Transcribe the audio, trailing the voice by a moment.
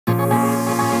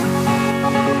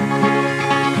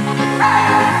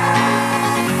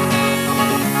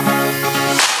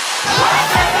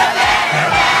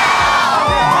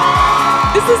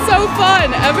This is so fun.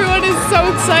 Everyone is so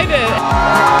excited.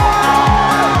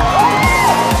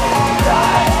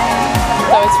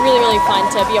 So it's really, really fun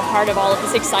to be a part of all of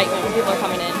this excitement when people are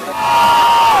coming in.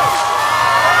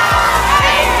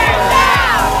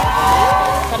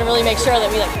 Got to really make sure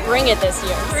that we bring it this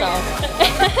year. So.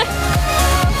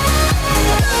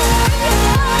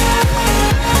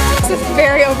 It's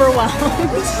very overwhelmed,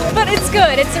 but it's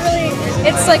good. It's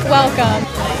welcome.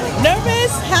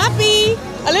 Nervous, happy,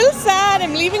 a little sad.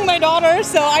 I'm leaving my daughter,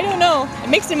 so I don't know.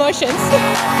 Mixed emotions.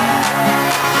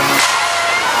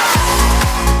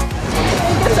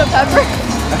 So pepper.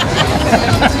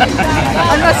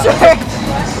 I'm not sure.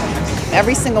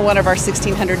 Every single one of our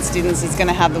 1,600 students is going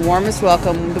to have the warmest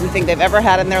welcome that we think they've ever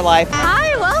had in their life.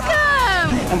 Hi,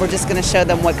 welcome. And we're just going to show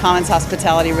them what Commons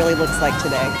hospitality really looks like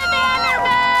today.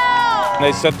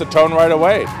 They set the tone right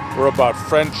away. We're about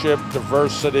friendship,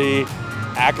 diversity,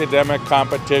 academic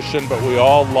competition, but we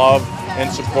all love and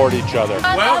support each other.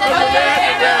 Welcome to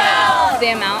Vanderbilt!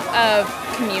 The amount of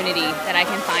community that I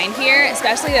can find here,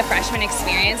 especially the freshman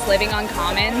experience living on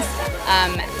Commons.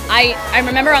 I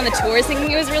remember on the tours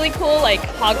thinking it was really cool, like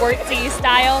Hogwartsy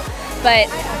style, but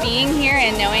being here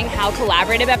and knowing how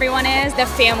collaborative everyone is, the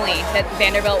family that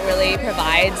Vanderbilt really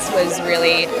provides was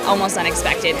really almost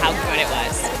unexpected how good it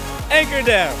was. Anchor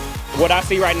down. What I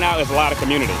see right now is a lot of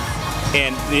community,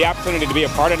 and the opportunity to be a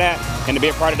part of that, and to be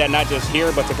a part of that not just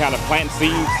here, but to kind of plant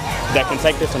seeds that can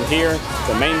take this from here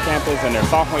to main campus in their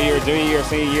sophomore year, junior year,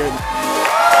 senior year.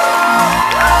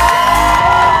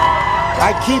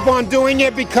 I keep on doing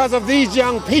it because of these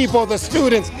young people, the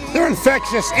students, their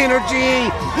infectious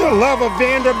energy, their love of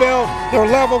Vanderbilt, their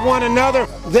love of one another.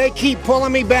 They keep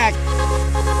pulling me back.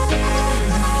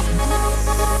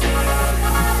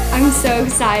 I'm so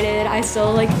excited. I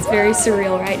still it's very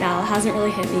surreal right now. It hasn't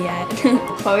really hit me yet.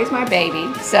 Chloe's my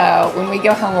baby, so when we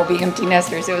go home we'll be empty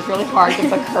nesters. It was really hard to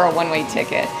book her a one-way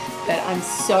ticket, but I'm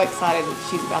so excited that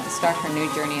she's about to start her new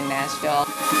journey in Nashville.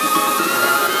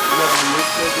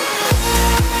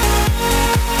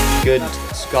 Good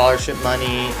scholarship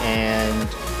money and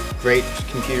great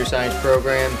computer science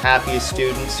program, happiest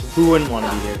students. Who wouldn't want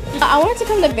to be here? I wanted to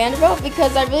come to Vanderbilt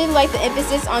because I really like the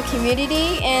emphasis on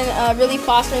community and really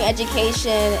fostering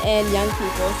education and young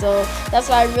people. So that's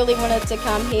why I really wanted to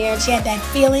come here. She had that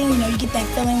feeling, you get that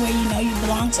feeling where you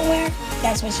belong somewhere.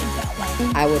 That's what she felt like.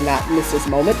 I would not miss this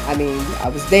moment. I mean, I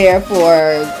was there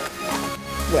for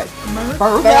first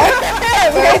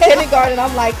kindergarten.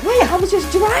 I'm like, wait, I was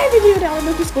just driving you to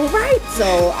elementary school, right?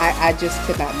 So I just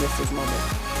could not miss this moment.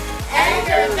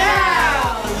 Anchor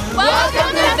down!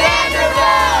 Welcome to Vanderbilt!